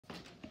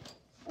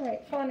All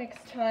right,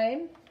 phonics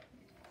time.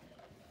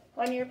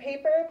 On your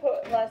paper,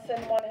 put lesson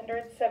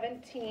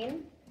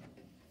 117.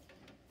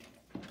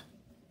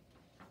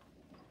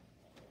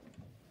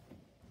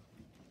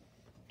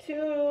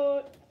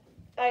 Two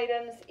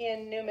items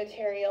in new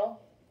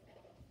material.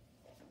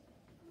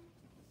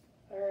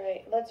 All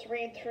right, let's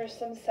read through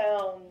some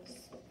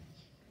sounds.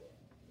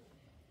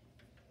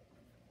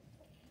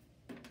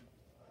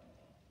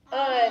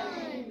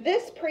 Un.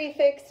 This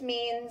prefix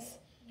means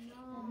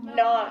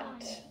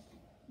not.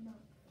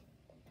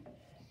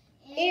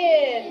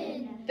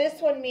 In.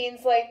 This one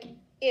means like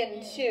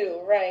into,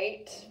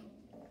 right?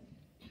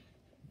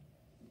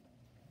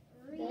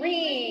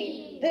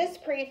 Re. This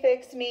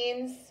prefix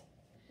means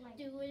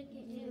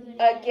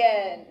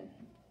again.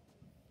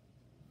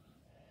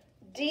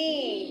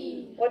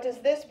 D. What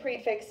does this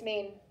prefix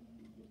mean?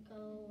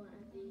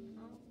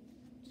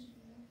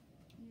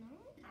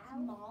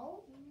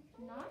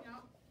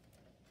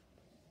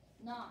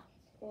 Not.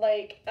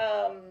 Like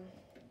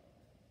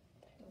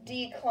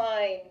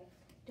decline.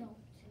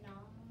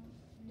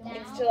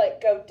 Means to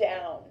like go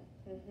down.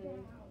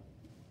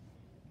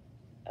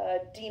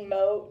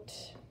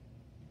 Demote.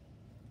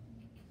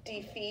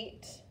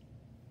 Defeat.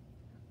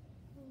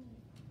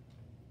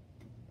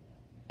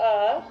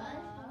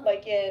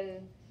 Like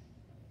in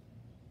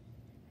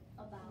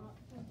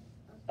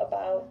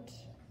about,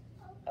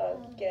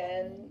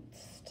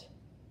 against,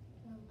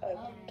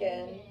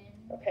 again.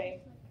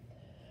 Okay.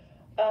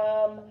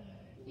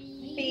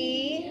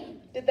 B.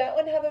 Did that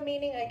one have a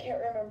meaning? I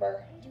can't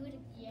remember. Do it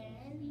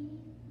again.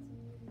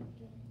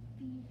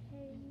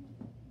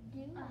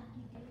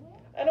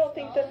 I don't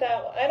think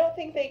I don't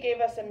think they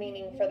gave us a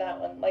meaning for that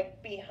one.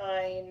 Like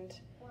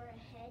behind. Or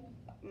ahead.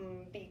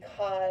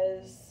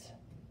 Because.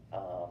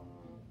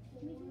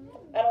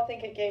 I don't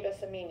think it gave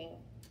us a meaning.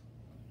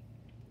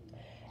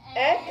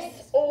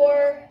 X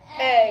or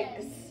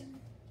eggs.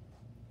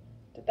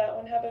 Did that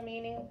one have a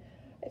meaning?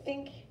 I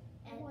think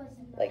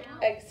like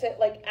exit,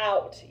 like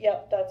out.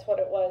 Yep, that's what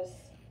it was.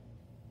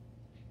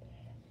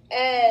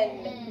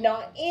 N,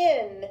 not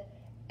in,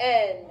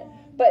 N.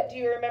 But do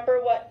you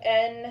remember what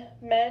N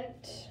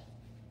meant?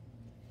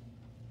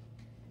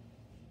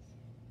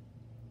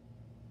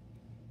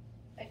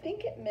 I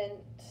think it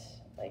meant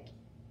like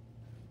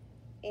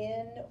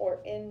in or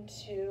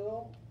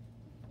into.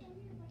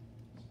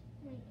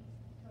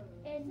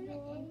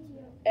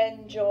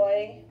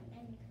 Enjoy.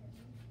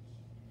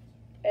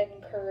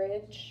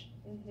 Encourage.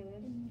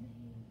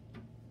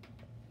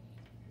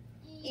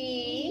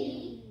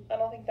 E. I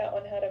don't think that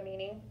one had a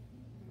meaning.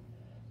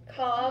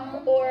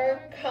 Come or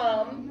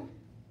come.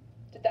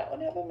 Did that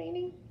one have a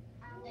meaning?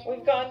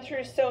 We've gone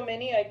through so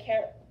many, I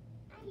can't.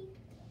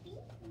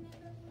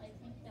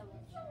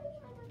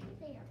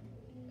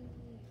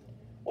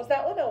 Was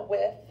that one a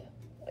with?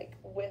 Like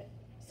with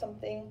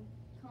something?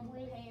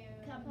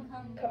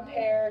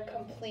 Compare,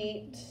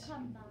 complete,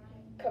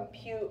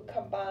 compute,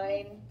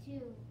 combine.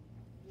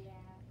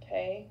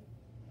 Okay.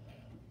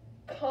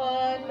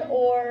 Con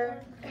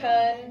or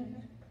con.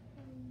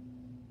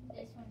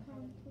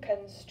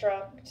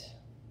 Construct,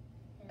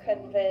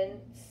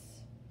 convince.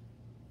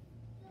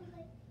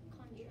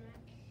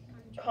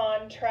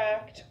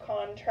 Contract,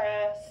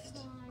 contrast.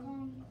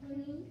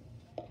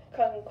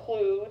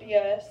 Conclude,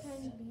 yes.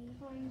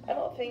 I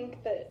don't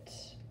think that.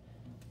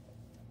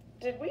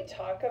 Did we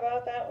talk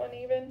about that one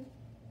even?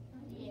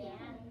 Yeah.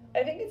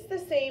 I think it's the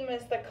same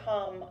as the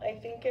come. I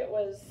think it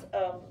was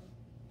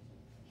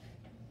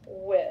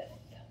with.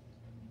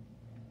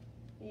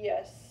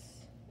 Yes,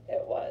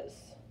 it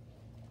was.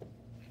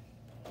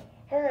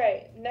 All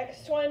right,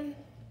 next one.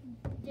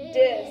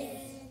 Dis.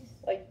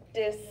 Like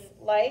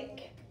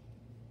dislike.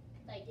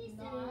 Like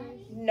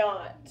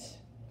not.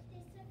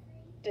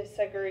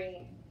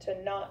 Disagree.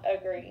 To not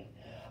agree.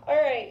 All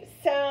right,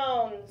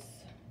 sounds.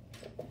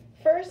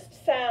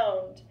 First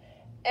sound,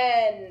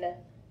 N.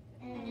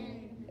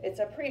 It's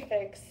a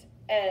prefix,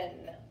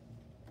 N.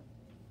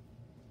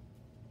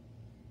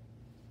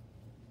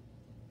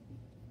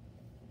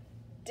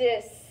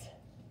 Dis.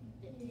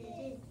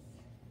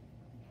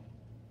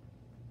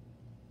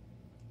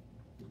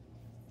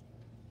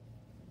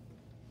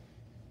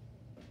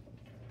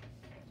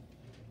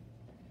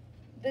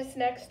 This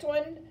next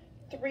one,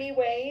 3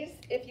 ways.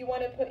 If you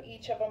want to put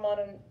each of them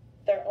on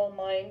their own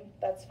line,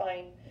 that's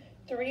fine.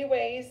 3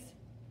 ways.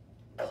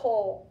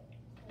 Coal.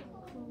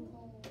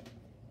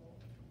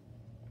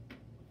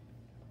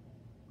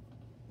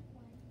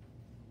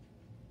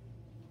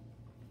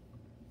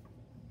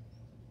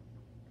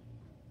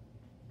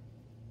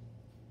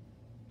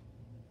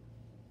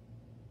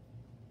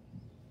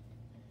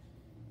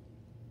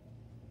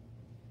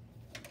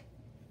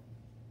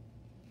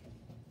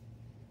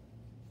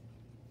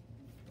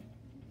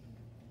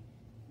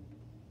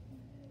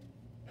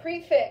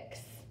 Prefix.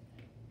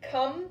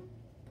 Come.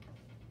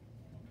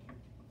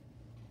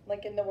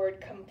 Like in the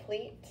word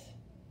complete.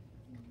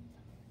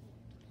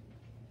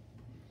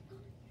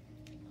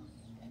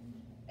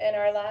 And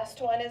our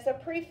last one is a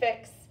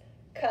prefix,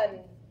 con.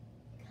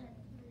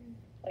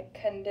 Like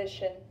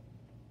condition.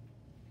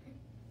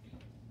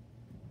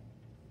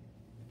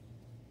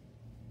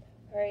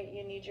 All right,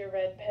 you need your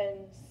red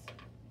pens.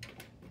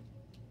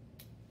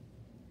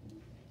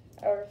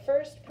 Our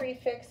first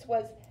prefix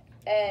was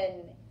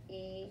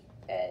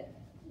N-E-N.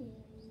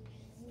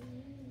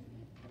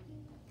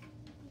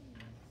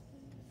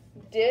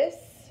 Dis.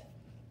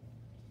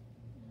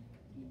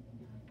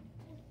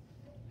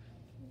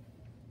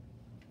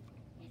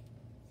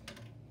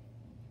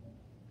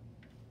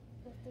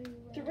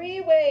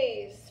 Three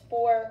ways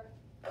for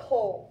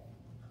coal.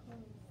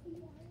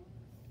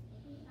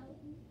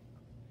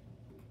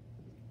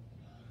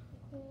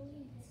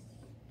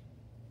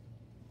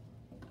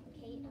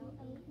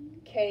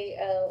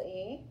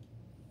 K-L-E.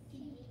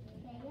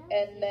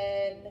 And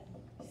then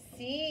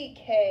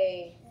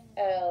C-K-L-E.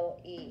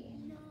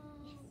 No,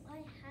 I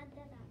had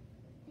that up.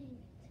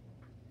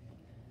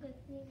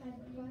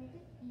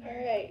 All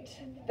right,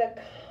 the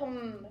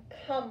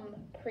cum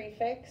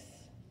prefix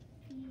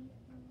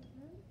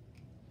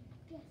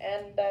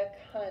and the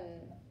kun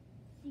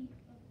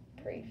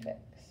prefix.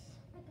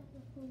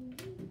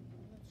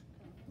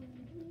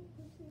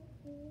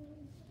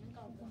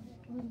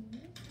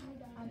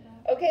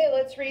 Okay,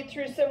 let's read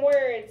through some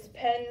words.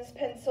 Pens,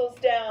 pencils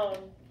down.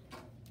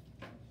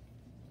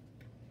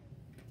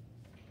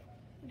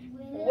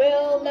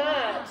 Will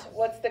not.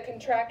 What's the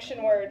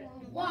contraction word?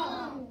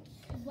 Won't.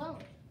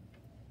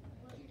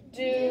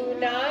 Do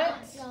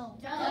not.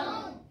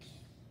 Don't.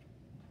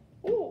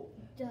 Ooh.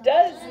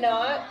 Does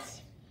not.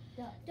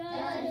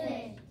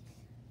 Doesn't.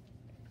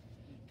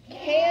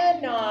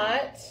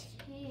 Cannot.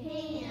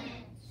 Can't.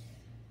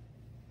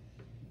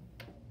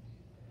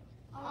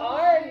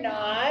 Are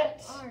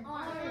not.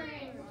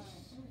 Aren't.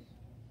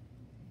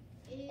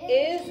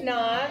 Is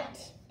not.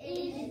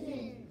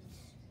 Isn't.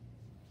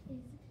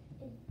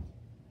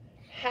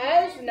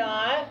 Has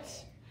not.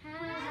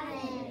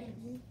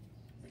 Hasn't.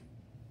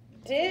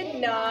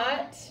 Did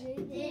not.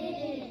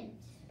 Didn't.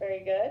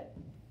 Very good.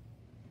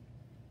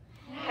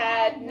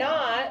 Had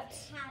not.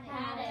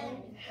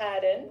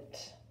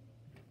 Hadn't.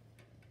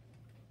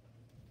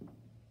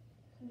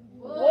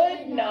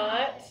 Would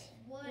not.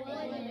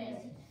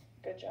 Wouldn't.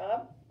 Good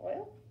job.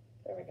 Well,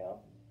 there we go.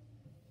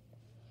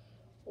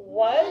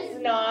 Was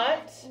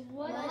not.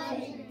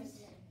 Wasn't.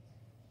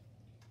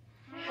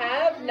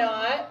 Have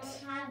not.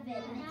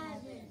 Haven't.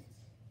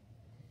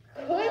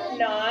 Could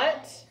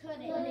not.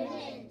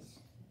 Couldn't.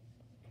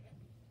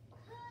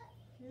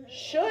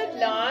 Should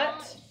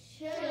not.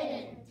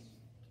 Shouldn't.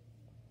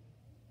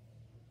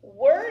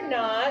 Were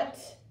not.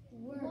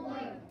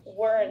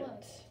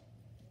 Weren't.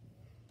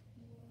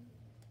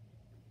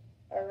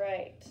 All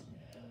right.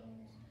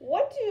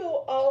 What do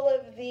all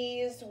of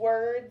these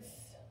words,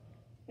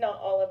 not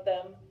all of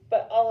them,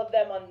 but all of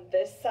them on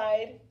this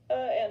side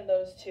and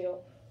those two,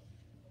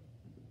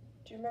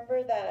 do you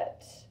remember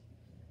that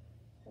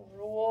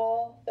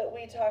rule that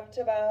we talked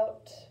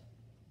about?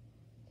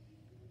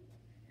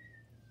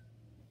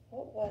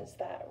 What was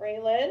that,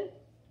 Raylan?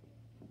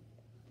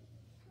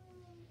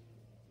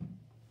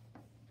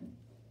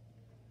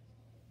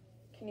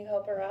 Can you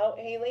help her out,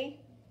 Haley?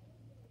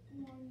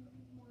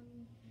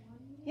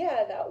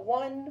 Yeah, that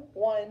one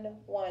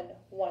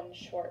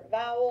short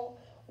vowel,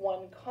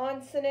 one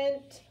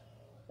consonant,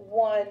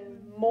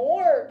 one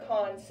more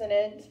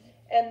consonant,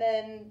 and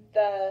then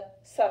the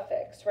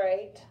suffix,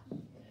 right?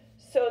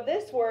 So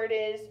this word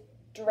is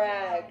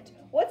dragged.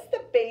 What's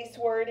the base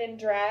word in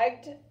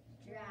dragged?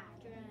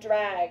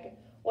 Drag.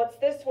 What's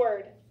this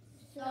word?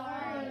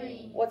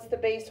 Sorry. What's the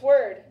base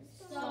word?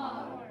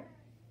 Star.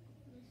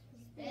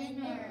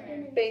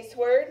 Spinner. Base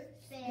word?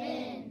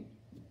 Spin.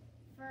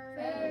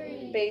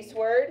 Furry. Base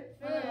word?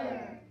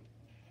 Fur.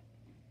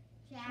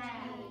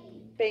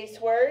 Chatty. Base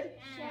word?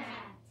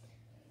 Chat.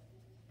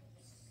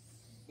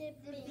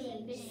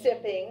 Sipping.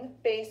 Sipping.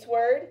 Base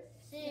word?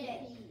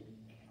 Sip.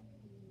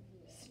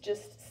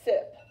 Just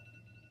sip.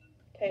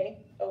 Okay.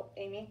 Oh,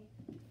 Amy.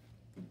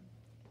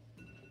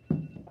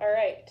 All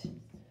right.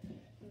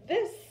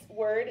 This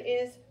word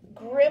is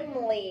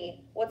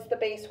grimly. What's the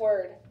base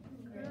word?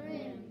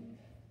 Grim.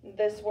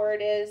 This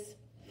word is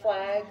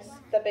flags.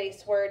 The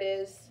base word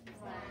is?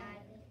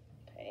 Flag.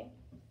 Okay.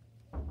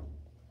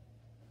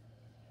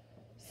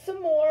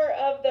 Some more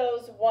of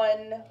those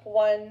one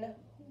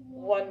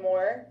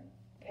more.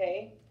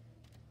 Okay.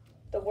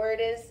 The word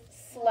is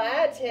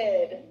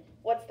slatted.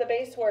 What's the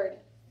base word?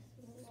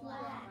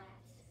 Slat.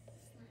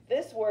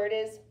 This word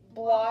is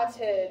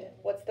blotted.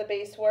 What's the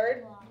base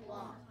word?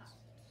 Blot.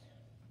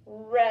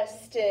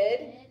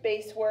 Rested.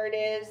 Base word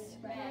is?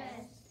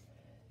 Rest.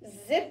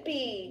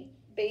 Zippy.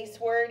 Base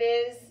word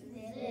is?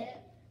 Zip.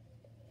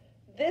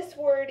 This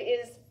word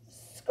is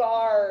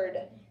scarred.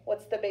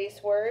 What's the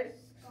base word?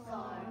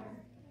 Scar.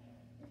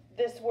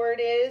 This word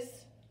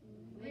is?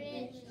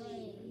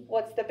 Richly.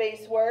 What's the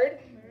base word?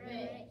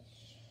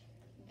 Rich.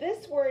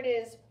 This word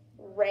is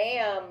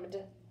rammed.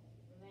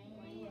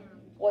 Ram.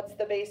 What's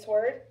the base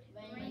word?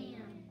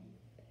 Ram.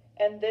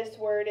 And this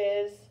word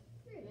is?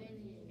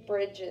 Bridges.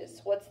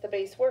 Bridges. What's the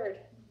base word?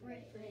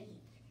 Bridge.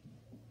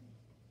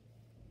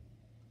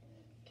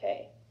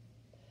 Okay.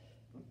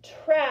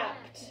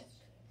 Trapped,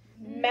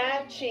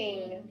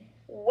 matching,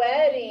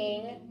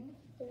 wedding,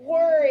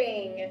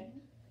 whirring,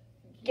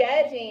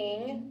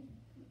 getting,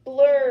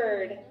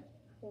 blurred,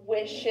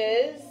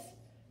 wishes,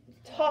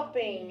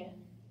 topping.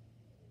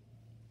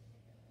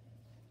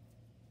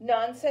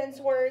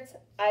 Nonsense words,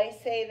 I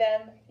say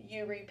them,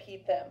 you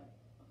repeat them.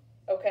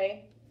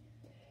 Okay?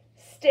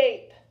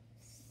 Stape,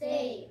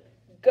 Stape.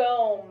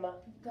 gome,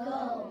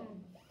 Gome.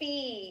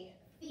 fee,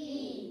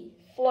 Fee.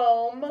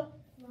 floam,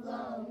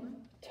 Floam.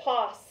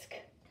 tosk,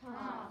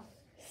 Toss.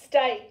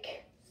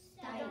 stike,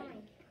 Stike.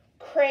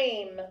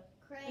 crame,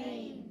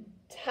 Crane.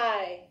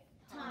 tie.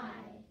 Tie.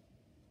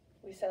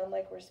 We sound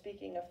like we're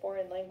speaking a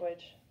foreign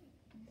language.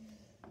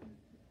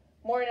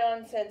 More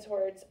nonsense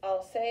words,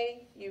 I'll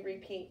say, you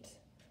repeat.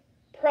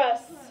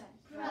 Press,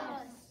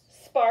 Press.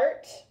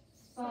 spart,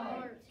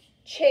 Spart.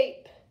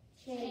 chape,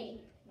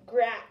 Shape.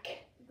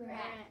 grack,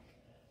 Grack.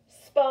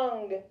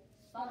 spung,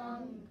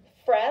 Spung.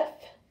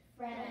 freth,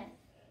 Breath.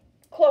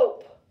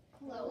 clope,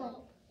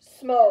 Cloak.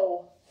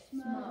 smo.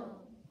 Smoke.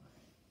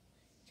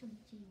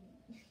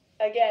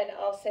 Again,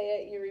 I'll say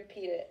it, you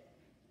repeat it.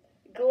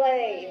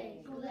 Glay,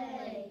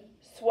 Glay.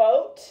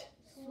 swote,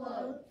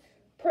 Swote.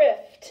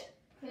 prift,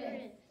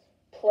 Prift.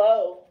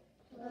 plow,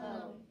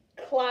 Plow.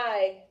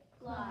 cly,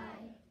 Fly.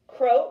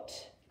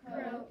 croat,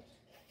 Croak.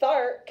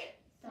 thark,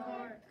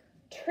 Thark.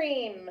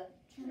 tream.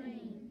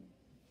 Train.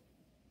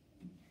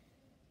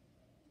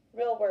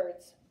 Real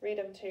words, read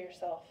them to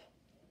yourself.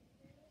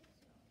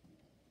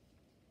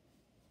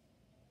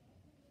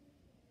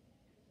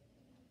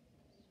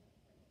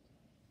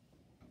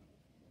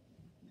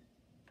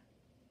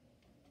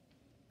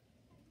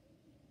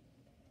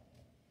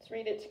 Let's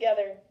read it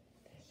together.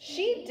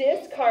 She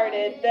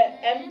discarded the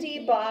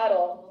empty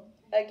bottle.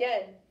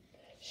 Again.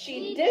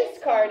 She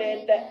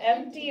discarded the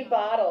empty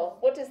bottle.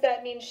 What does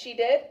that mean she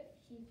did?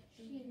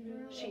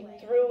 She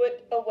threw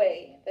it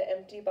away, the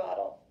empty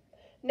bottle.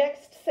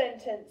 Next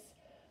sentence.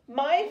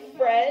 My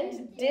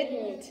friend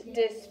didn't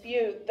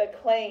dispute the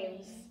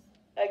claims.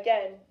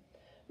 Again.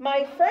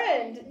 My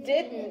friend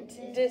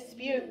didn't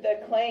dispute the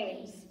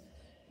claims.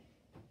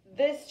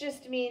 This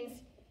just means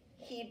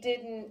he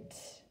didn't,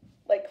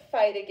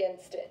 fight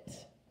against it.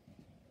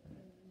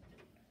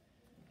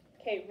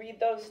 Okay, read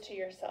those to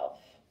yourself.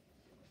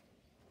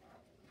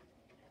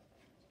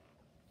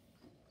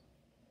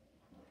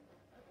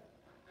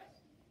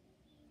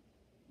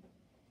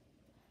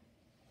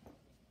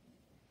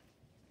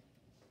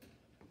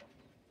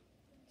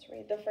 Let's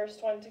read the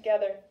first one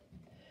together.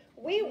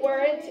 We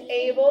weren't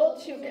able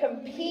to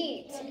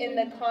compete in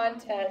the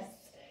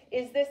contests.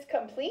 Is this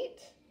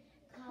complete?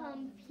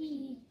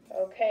 Compete.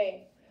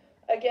 Okay.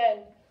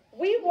 Again,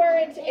 we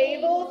weren't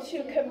able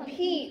to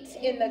compete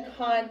in the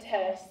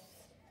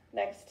contests.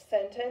 Next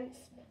sentence.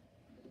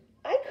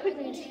 I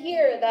couldn't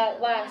hear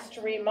that last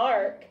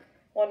remark.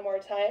 One more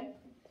time.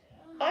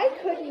 I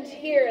couldn't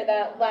hear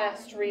that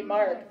last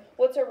remark.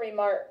 What's a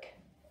remark?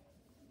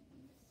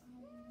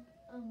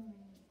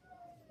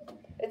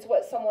 It's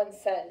what someone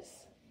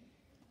says.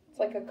 It's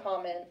like a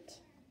comment.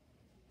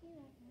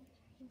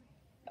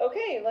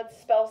 Okay, let's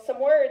spell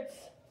some words.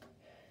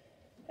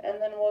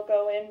 And then we'll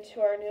go into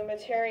our new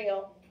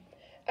material.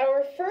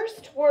 Our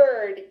first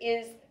word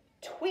is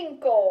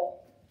twinkle.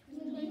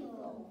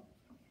 Twinkle.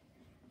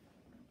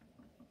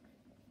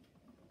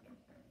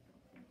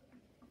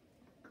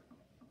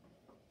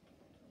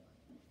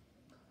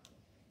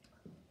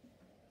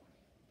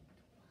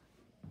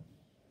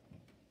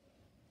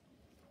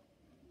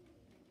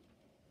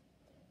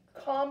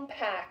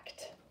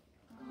 Compact.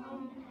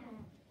 Compact.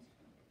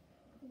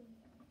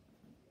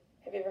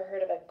 Have you ever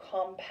heard of a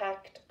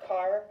compact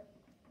car?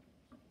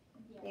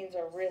 It means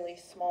a really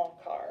small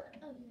car.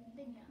 Oh,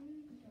 big one.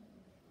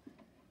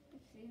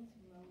 It seems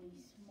really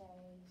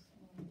small.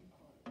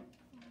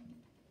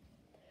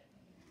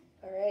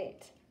 All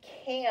right.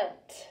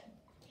 Can't.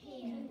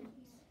 Can't.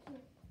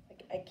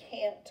 I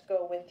can't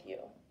go with you.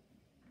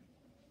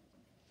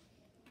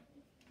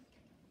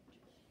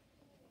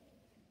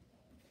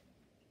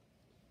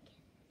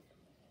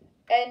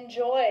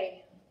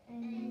 Enjoy.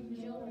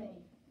 Enjoy.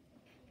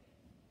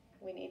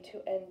 We need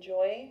to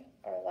enjoy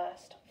our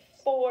last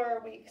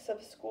 4 weeks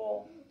of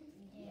school.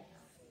 Yes.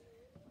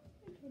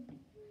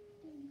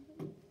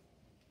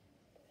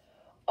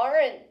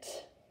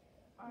 Aren't.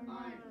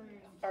 Aren't.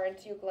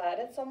 Aren't you glad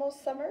it's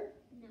almost summer?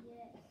 No.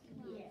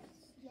 Yes.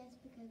 Yes,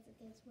 because it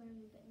gets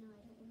warmer, but no,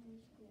 I don't want to go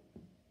to school.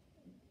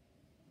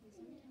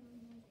 Sometimes I'm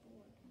really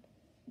bored.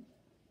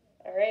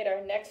 All right,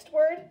 our next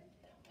word,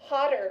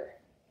 hotter.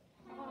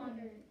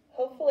 Hotter.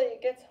 Hopefully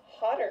it gets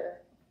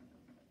hotter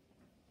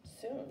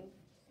soon.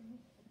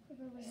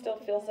 Still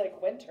feels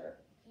like winter.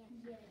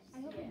 Yes. I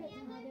hope it gets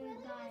hotter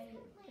by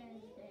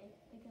Thursday,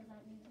 because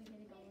that means we get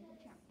to go into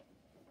track.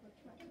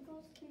 It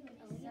goes to like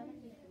 7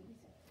 degrees.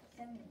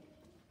 7 degrees.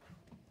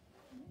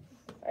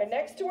 Our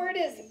next word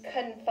is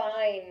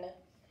confine.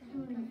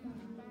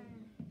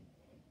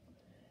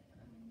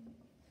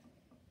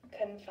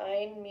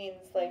 Confine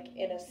means like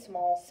in a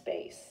small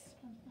space.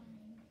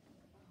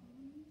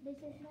 This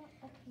is not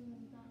a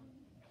confine.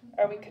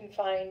 Are we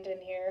confined in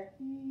here?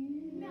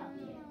 No.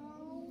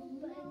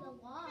 But in the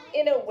law.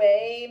 In a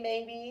way,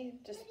 maybe,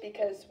 just because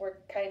because we're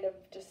kind of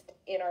just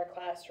in our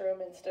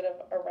classroom instead of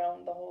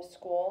around the whole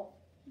school.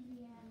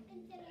 Yeah.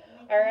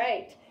 All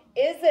right.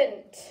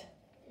 Isn't.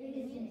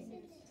 Isn't.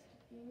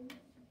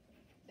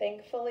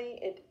 Thankfully,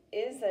 it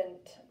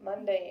isn't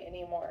Monday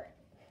anymore.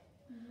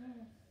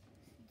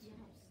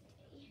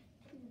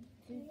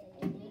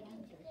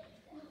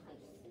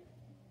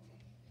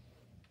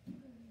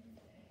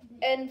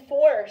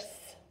 Enforce.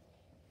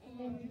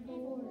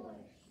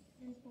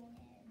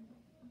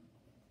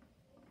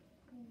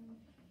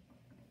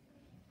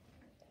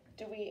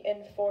 Do we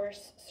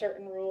enforce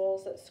certain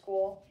rules at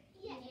school?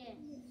 Yes.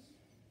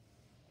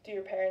 Do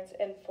your parents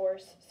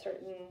enforce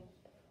certain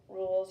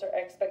rules or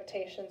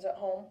expectations at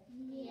home?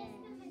 Yes.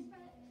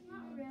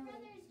 Not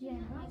really. Yeah,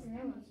 not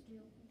really.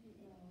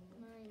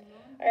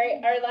 All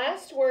right, our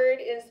last word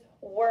is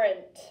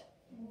weren't.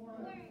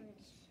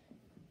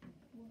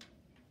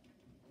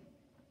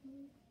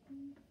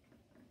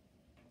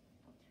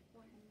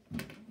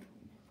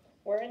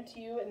 Weren't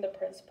you in the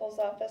principal's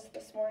office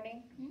this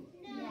morning?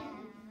 No.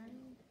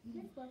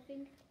 Miss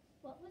Fluffing,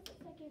 what was the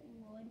second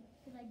word?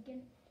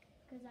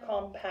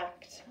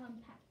 Compact.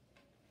 Compact.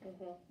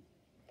 Mhm.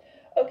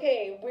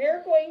 Okay,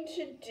 we're going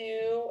to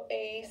do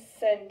a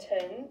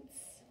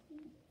sentence.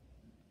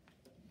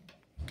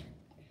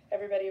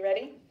 Everybody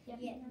ready?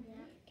 Yes.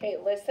 Okay,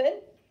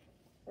 listen,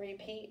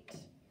 repeat,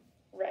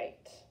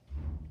 write.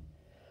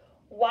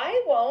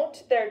 Why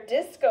won't their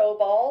disco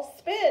ball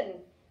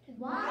spin?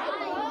 Why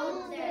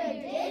won't their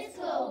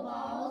disco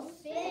ball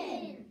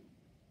spin?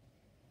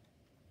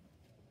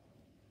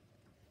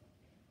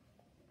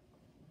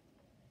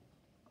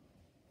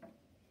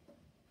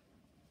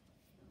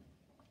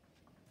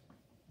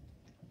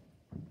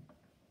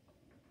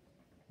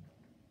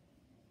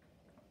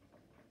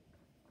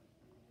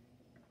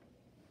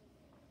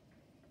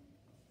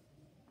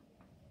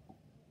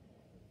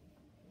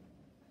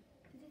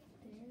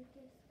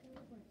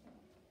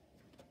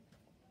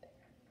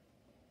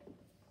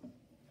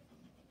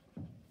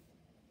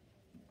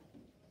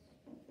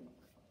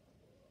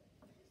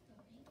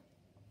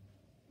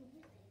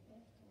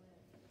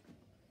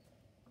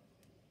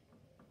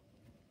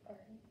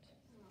 Aren't.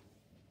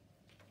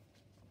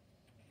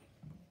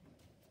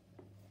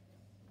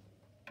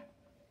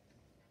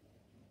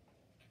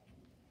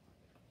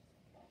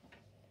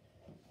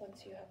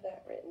 Once you have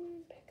that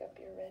written, pick up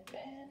your red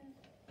pen.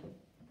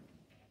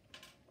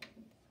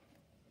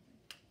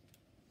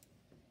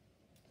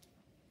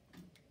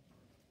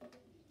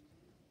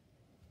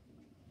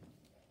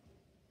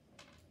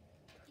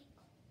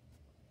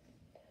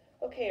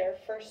 Okay, our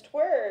first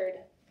word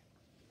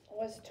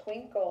was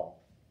twinkle.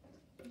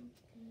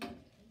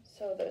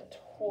 So the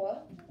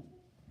twa,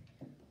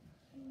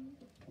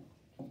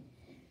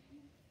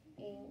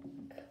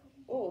 ink.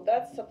 Ooh,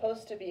 that's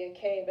supposed to be a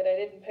K, but I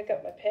didn't pick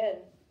up my pen.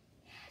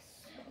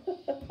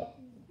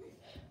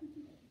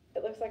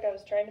 It looks like I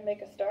was trying to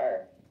make a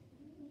star.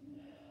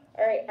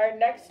 All right, our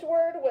next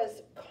word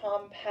was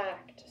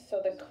compact.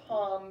 So the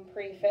com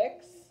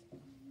prefix,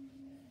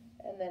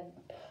 and then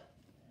p,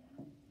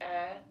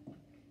 act.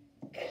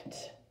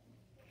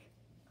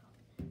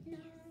 No.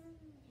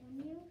 When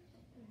you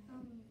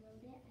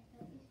wrote it, I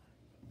thought you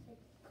said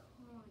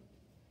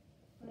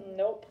con.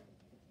 Nope,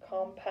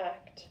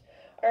 compact.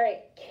 All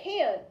right,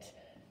 can't,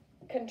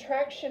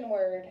 contraction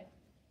word.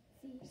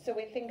 So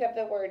we think of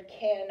the word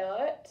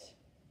cannot,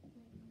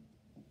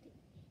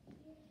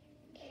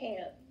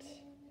 can't.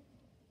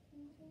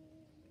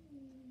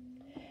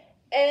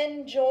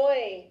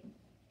 Enjoy,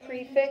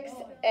 prefix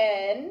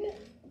N,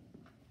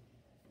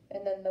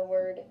 and then the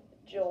word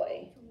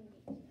joy.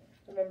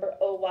 Remember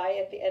OY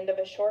at the end of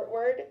a short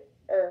word?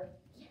 Or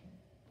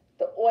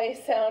the OY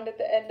sound at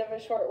the end of a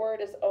short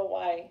word is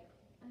OY.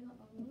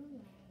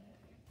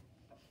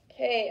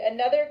 Okay,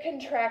 another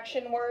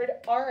contraction word,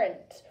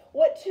 aren't.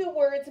 What two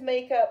words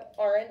make up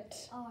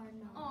aren't?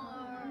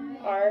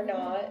 Are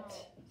not.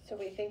 So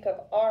we think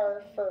of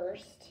are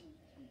first,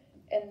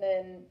 and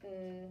then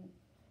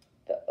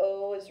the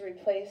O is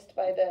replaced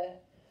by the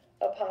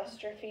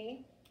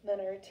apostrophe, then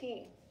our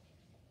T.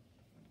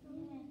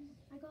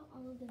 I got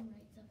all of them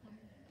right so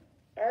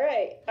far. All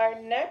right,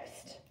 our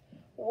next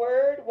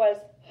word was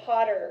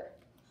hotter.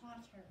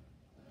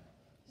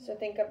 So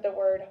think of the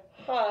word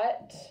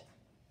hot,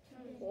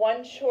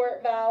 one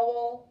short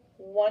vowel,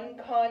 one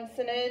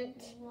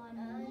consonant,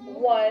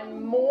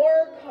 one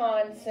more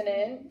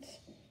consonant,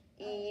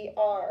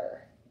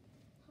 ER.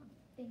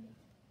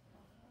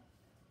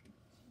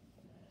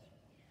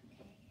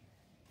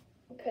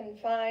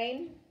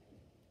 Confine,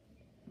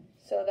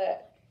 so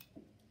that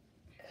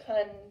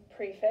con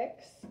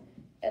prefix,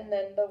 and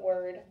then the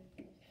word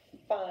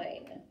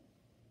fine.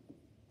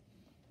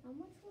 How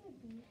much would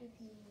it be if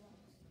you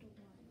lost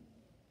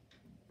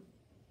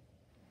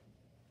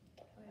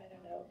one? I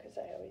don't know, because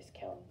I always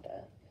count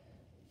the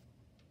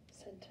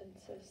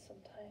sentences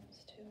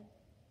sometimes too.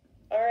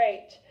 All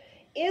right,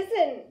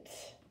 isn't.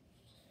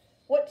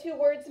 What two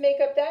words make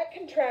up that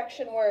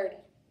contraction word?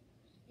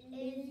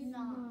 Is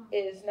not.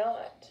 Is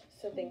not.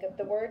 So think of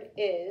the word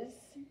is,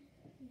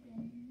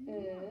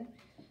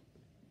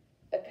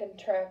 a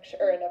contraction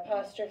or an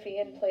apostrophe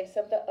in place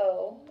of the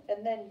O,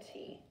 and then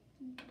T.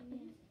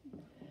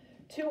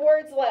 2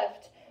 words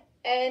left.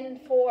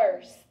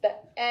 Enforce, the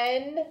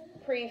N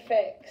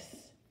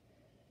prefix.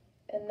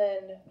 And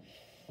then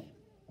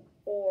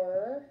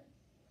or.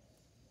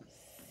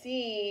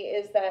 C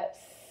is that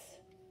S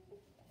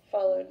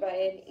followed by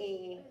an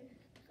E.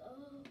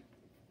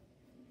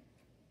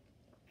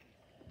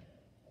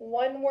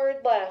 1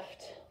 word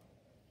left.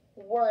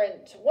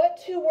 Weren't. What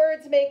 2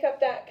 words make up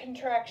that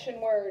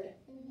contraction word?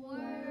 Were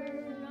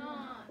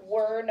not.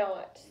 Were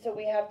not. So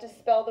we have to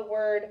spell the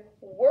word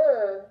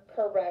were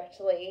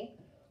correctly.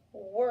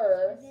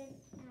 Were.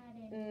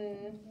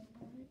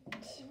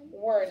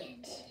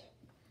 Weren't.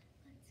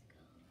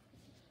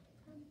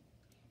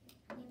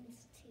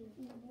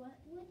 What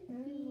would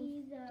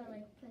be the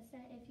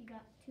percent if you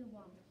got 2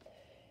 wrong?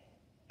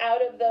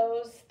 Out of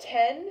those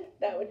 10,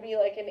 that would be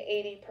like an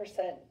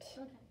 80%.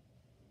 Okay.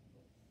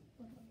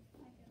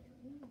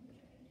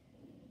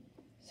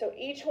 So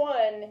each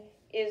one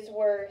is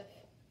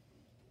worth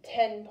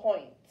 10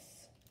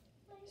 points.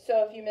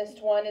 So if you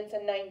missed 1, it's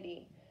a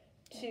 90.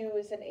 2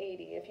 is an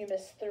 80. If you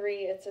missed 3,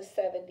 it's a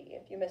 70.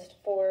 If you missed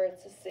 4,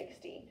 it's a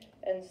 60,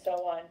 and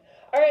so on.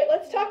 All right,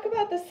 let's talk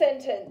about the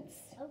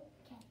sentence.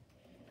 Okay.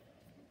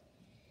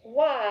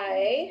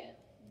 Why?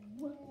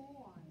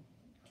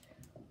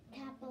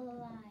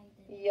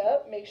 Capitalized.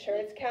 Yep, make sure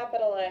it's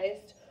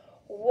capitalized.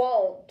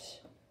 Won't.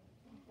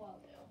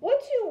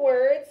 What 2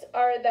 words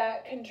are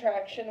that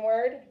contraction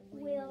word?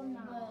 Will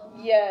not.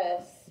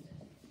 Yes,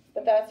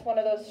 but that's one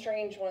of those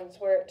strange ones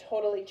where it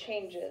totally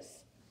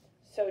changes.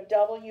 So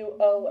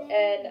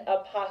W-O-N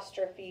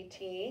apostrophe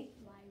T.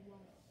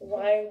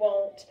 Why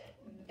won't?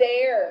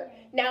 There.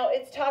 Now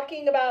it's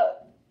talking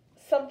about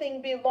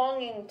something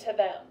belonging to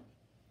them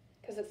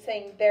because it's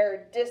saying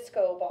their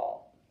disco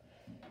ball.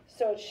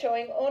 So it's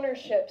showing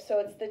ownership. So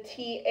it's the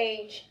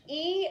T-H-E-I-R.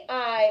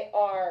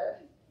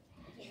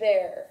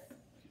 There.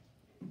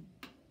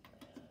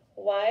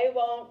 Why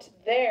won't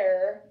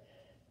their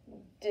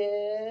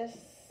disco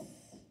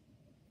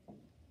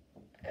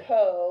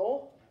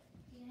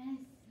Yes.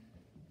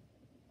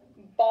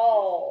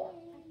 ball?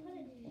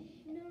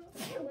 No.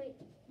 Wait,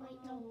 no,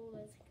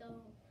 let's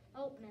go.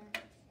 Oh, no.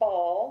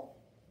 Ball.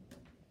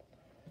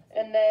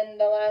 And then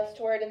the last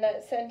word in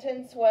that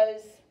sentence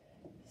was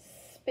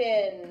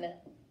spin.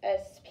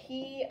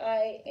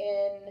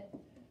 S-P-I-N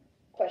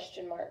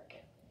question mark.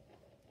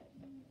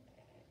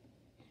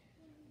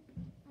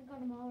 I got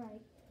them all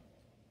right.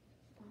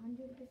 100%.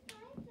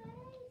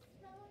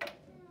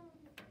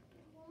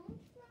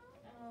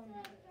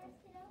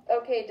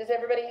 Okay, does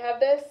everybody have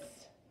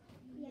this?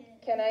 Yes.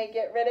 Can I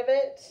get rid of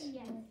it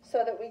Yes.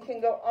 so that we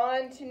can go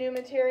on to new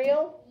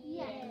material?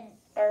 Yes.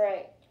 All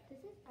right.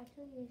 This is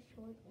actually a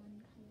short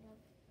one,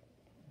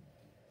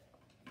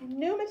 kind of.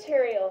 New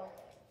material.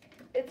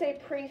 It's a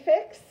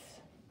prefix,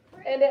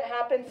 and it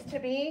happens to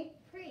be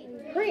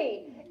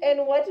pre.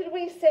 And what did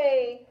we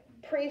say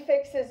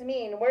prefixes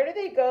mean? Where do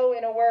they go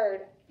in a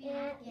word?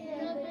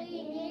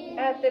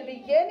 At the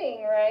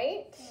beginning,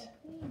 right?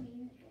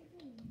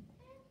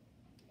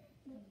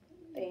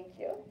 Thank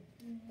you.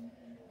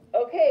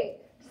 Okay,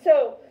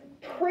 so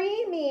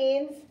pre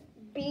means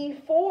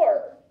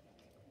before.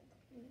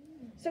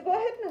 So go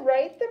ahead and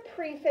write the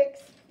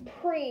prefix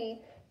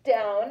pre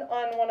down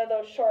on one of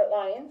those short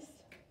lines.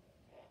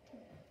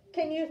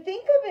 Can you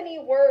think of any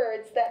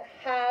words that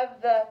have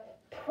the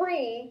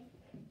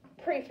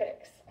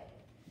prefix?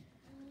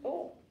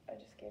 Oh, I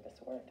just gave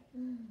us a word.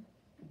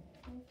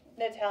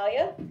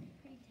 Natalia?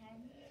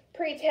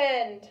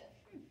 Pretend. I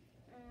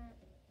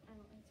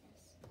don't like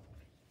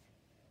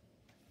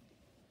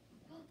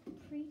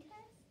this.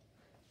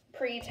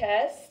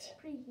 Pretest.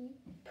 Preheat.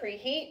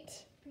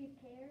 Preheat.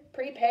 Prepare.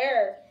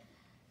 Prepare.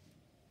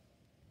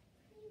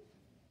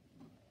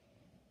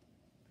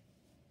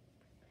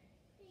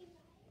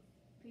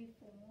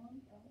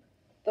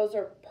 Those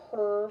are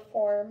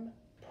perform,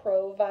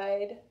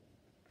 provide.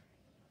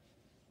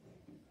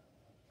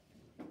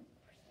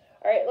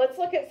 All right, let's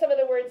look at some of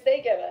the words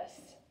they give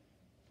us.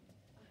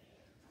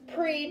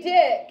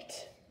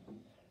 Predict,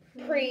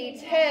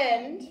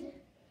 pretend,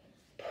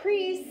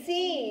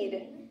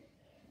 precede,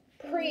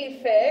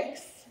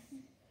 prefix,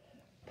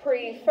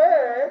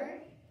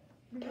 prefer,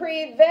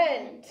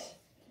 prevent,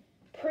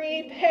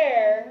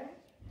 prepare,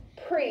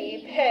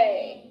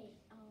 prepay.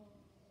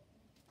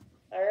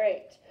 All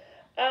right.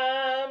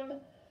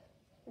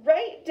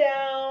 Write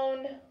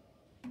down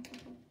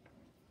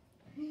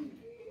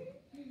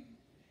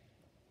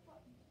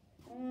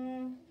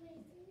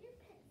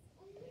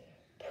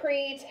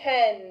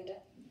pretend.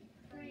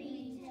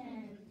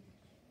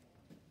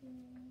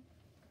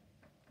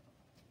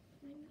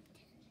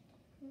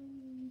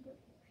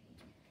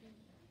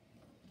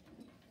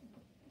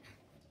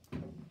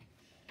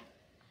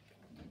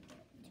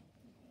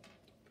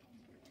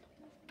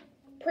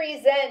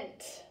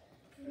 Present.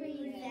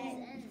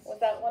 Was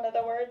that one of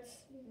the words?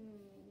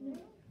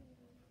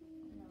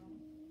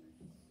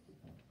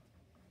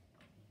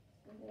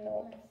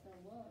 Nope.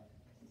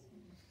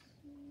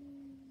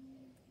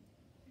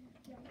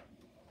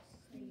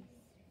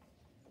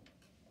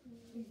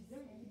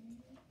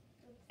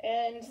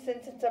 And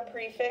since it's a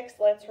prefix,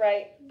 let's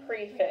write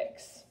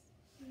prefix.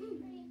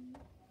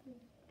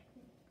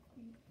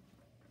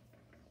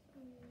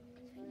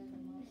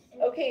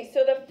 Okay,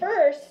 so the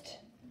first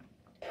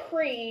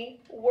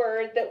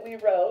word that we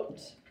wrote,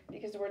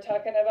 because we're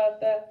talking about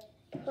the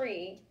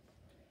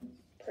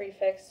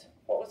prefix,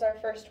 what was our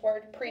first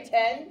word?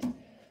 Pretend.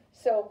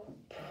 So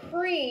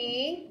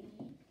pretend.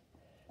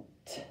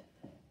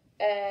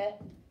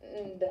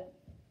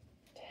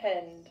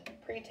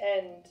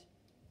 Pretend.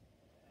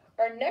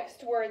 Our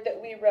next word that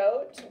we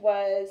wrote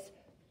was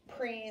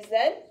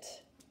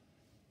present.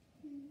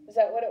 Is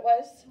that what it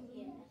was?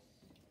 Yes.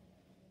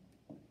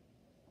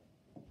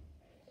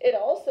 It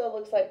also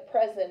looks like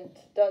present,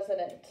 doesn't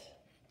it?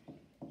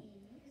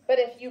 But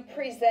if you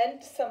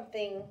present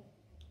something,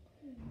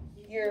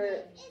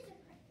 you're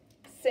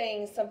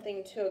saying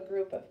something to a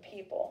group of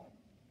people.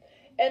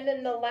 And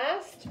then the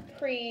last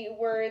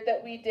word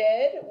that we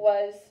did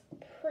was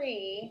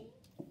prefix.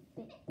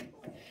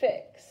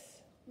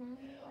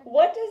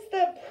 What does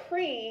the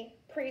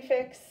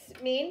prefix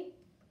mean?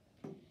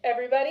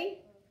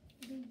 Everybody?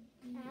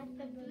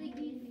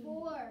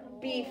 Before.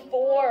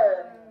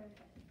 Before.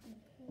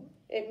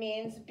 It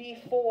means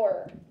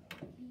before.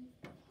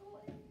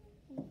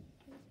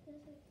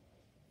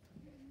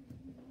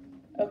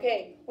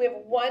 Okay, we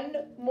have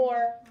one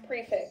more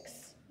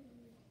prefix.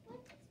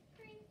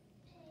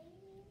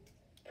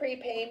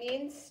 Prepay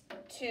means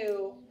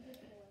to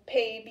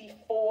pay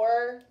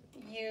before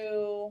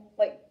you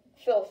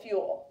fill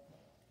fuel,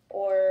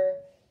 or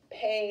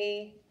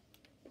pay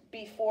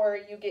before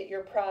you get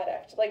your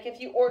product. Like if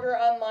you order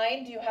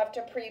online, do you have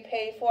to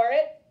prepay for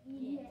it?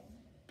 Yes.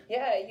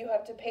 Yeah, you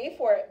have to pay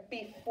for it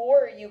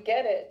before you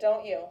get it,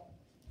 don't you?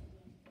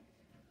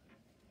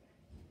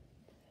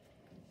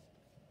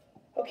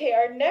 Okay,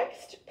 our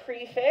next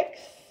prefix,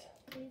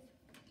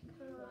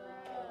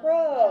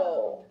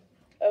 pro.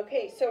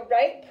 Okay, so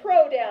write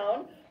pro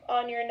down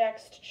on your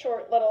next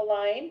short little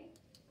line.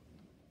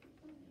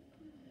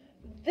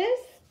 This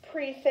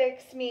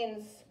prefix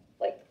means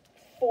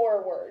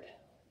forward.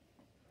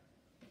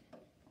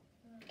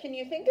 Can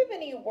you think of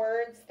any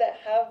words that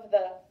have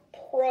the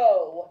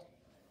pro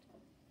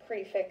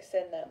prefix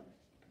in them?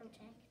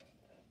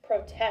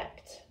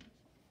 Protect.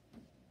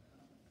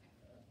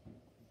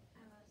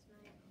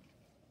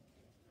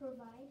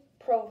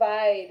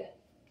 Provide.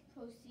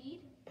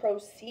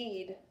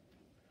 Proceed.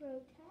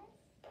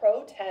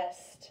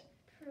 Protest.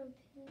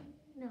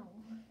 No.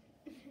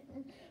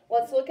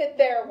 Let's look at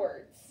their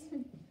words.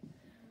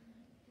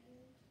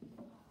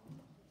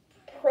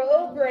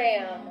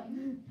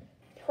 Program,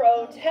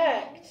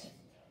 protect,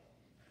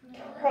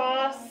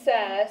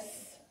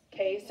 process.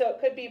 Okay, so it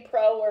could be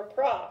pro or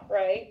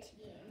right?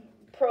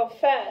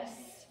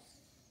 Profess,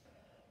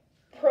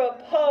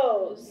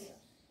 propose,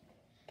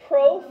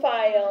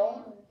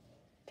 profile,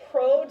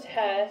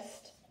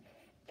 protest,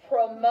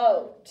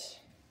 promote.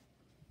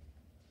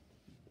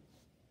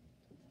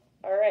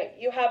 All right,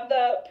 you have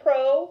the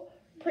pro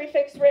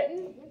prefix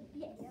written?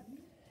 Yes.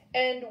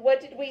 And what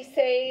did we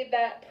say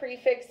that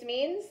prefix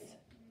means?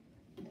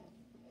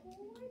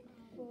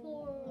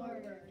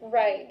 Forward.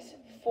 Right,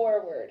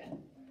 forward.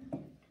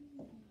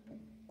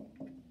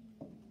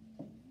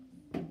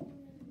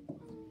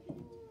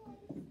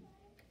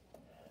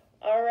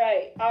 All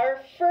right, our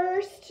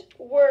first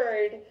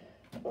word,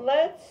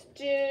 let's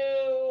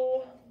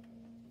do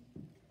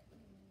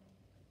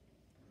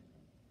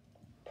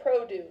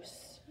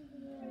produce.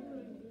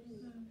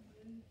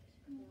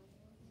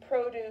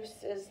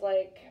 Produce is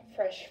like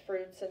fresh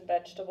fruits and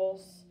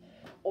vegetables,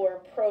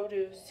 or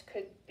produce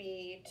could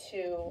be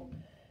to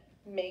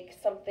make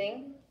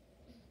something.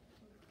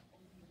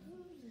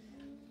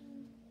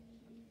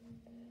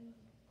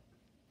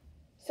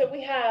 So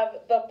we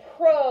have the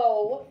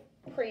pro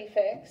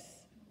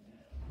prefix.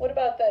 What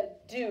about the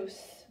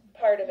deuce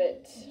part of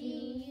it?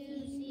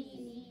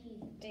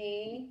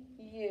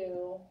 D-U-C-E.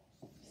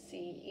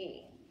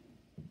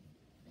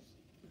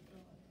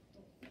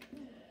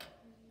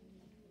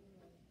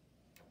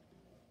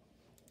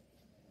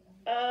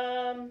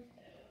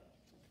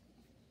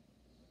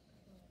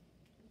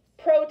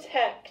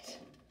 Protect.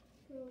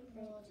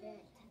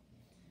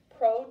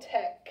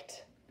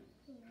 Protect.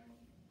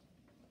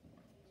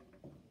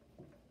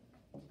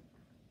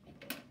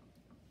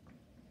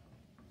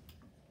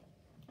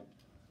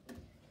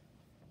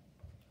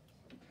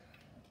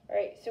 All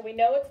right, so we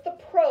know it's the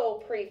pro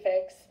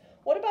prefix.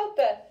 What about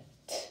the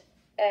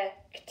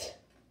t-ect?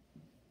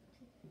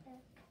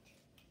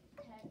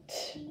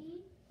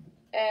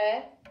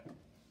 T-ect.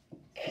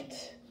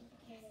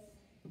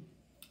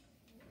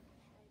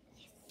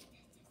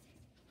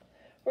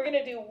 We're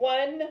going to do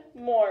one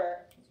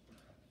more.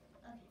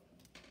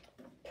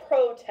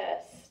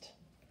 Protest.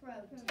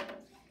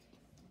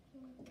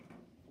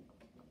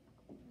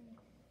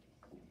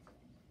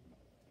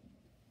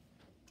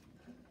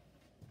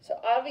 So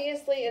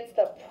obviously it's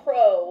the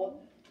pro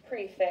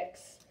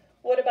prefix.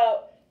 What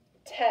about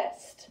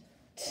test?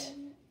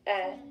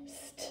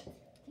 T-est.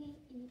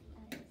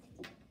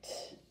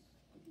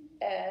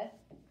 T-est.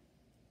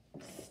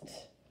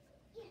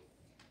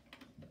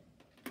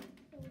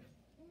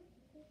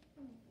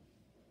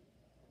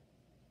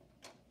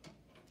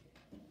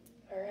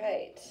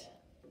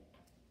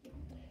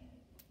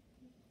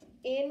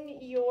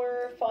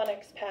 your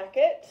phonics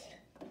packet,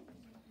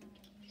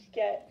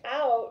 get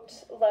out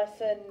the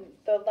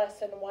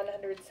lesson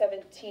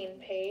 117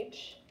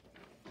 page.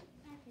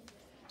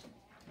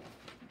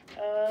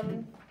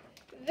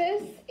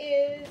 This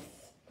is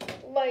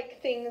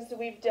like things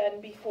we've done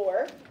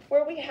before,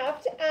 where we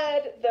have to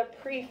add the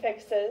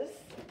prefixes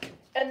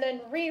and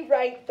then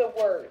rewrite the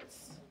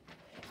words.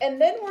 And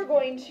then we're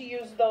going to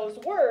use those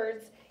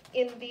words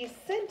in these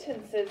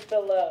sentences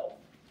below.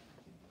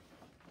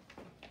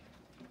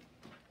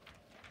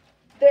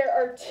 There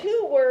are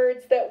two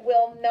words that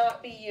will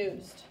not be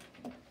used.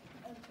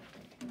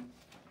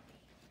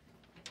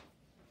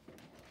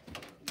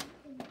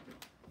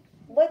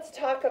 Let's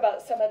talk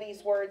about some of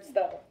these words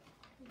though,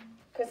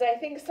 because I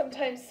think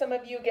sometimes some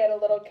of you get a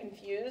little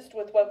confused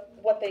with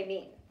what they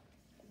mean.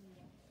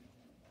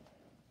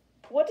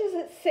 What does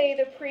it say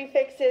the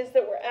prefix is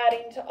that we're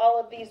adding to all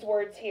of these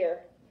words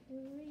here?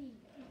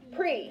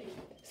 Pre.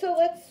 So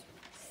let's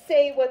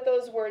say what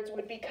those words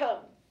would become.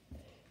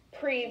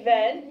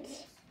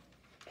 Prevent,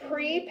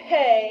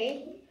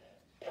 prepay,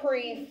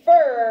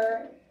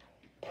 prefer,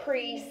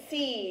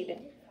 precede.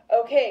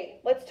 Okay,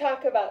 let's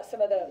talk about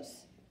some of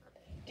those.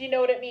 Do you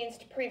know what it means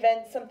to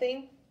prevent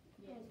something?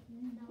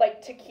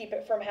 Like to keep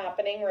it from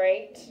happening,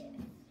 right?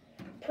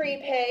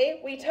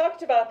 Prepay, we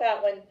talked about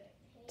that one.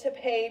 To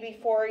pay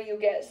before you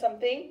get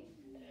something.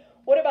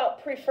 What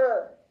about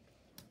prefer?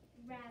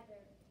 Rather.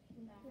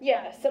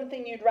 Yeah,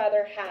 something you'd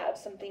rather have,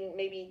 something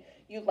maybe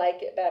you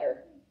like it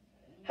better.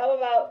 How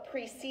about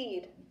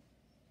precede?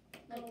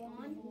 Go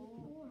on.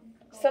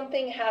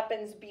 Something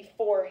happens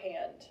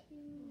beforehand.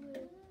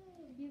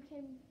 You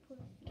can put.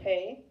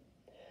 Okay.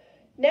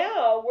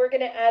 Now we're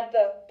going to add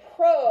the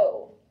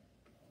pro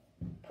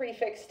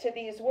prefix to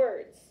these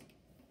words.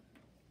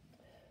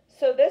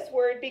 So this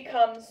word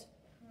becomes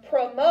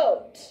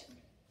promote,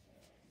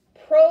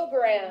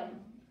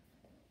 program,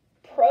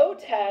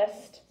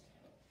 protest,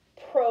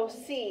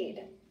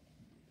 proceed.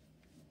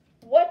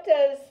 What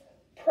does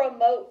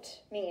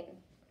promote mean?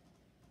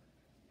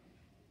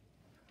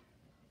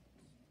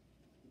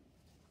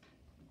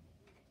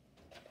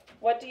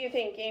 What do you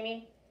think,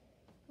 Amy?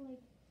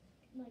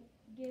 Like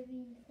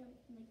giving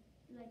something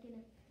like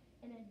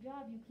in a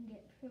job you can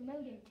get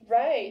promoted to.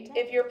 Right.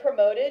 If you're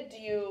promoted, do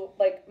you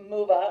like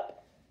move up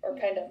or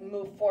kind of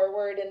move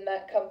forward in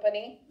that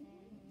company?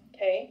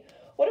 Okay.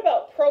 What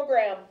about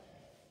program?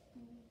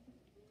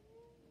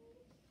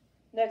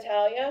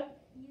 Natalia?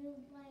 You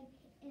like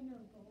in a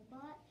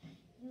robot,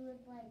 you would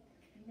like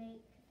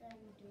make them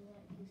do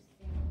what you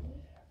say.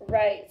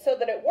 Right. So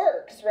that it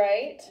works,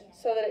 right?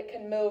 So that it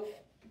can move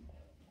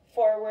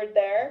forward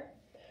there.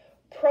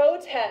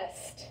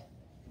 Protest.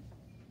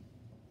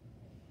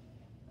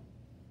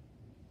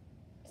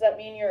 Does that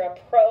mean you're a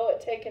pro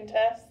at taking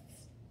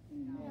tests?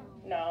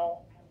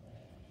 No.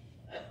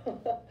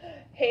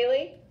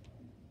 Haley?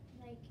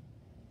 Like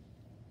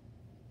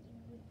you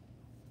would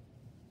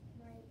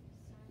write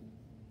signs and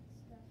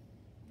stuff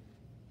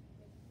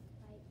and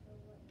fight for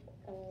what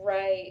you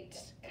Right.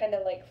 Kind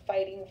of like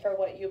fighting for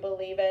what you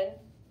believe in.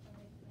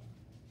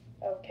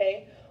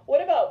 Okay.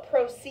 What about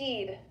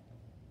proceed?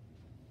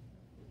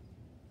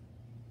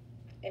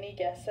 Any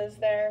guesses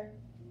there?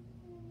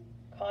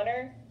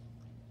 Connor?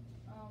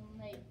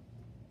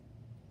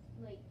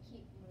 Like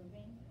keep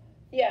moving.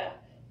 Yeah,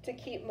 to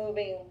keep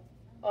moving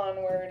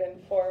onward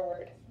and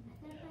forward.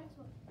 I think that's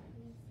what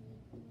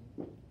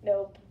we see.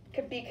 Nope.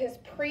 Because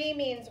pre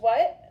means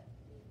what?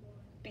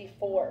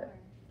 Before.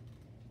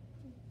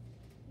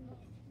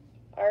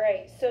 All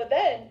right, so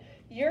then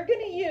you're going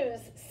to use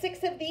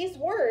 6 of these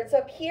words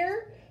up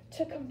here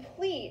to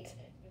complete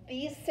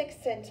these 6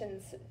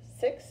 sentences.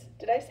 6?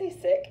 Did I say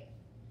sick?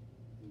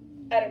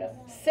 I don't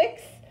know.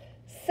 6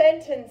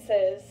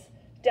 sentences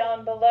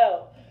down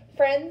below.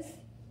 Friends,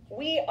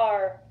 we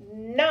are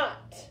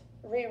not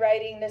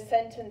rewriting the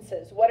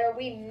sentences. What are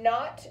we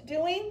not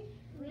doing?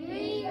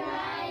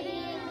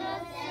 Rewriting the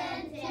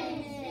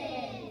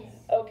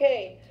sentences.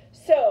 Okay,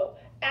 so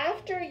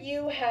after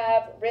you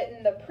have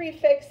written the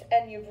prefix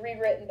and you've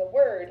rewritten the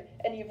word,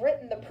 and you've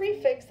written the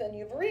prefix and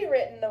you've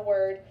rewritten the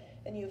word,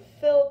 and you've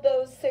filled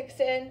those 6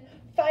 in,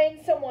 find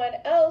someone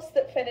else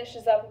that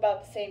finishes up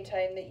about the same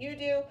time that you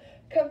do,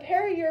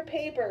 compare your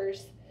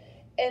papers,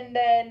 and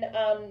then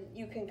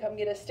you can come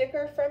get a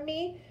sticker from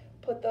me,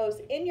 put those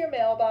in your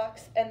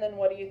mailbox, and then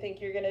what do you think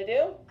you're going to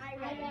do? I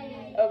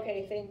read.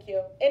 Okay, thank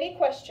you. Any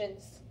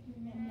questions?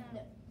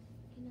 No.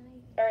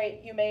 All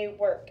right, you may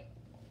work.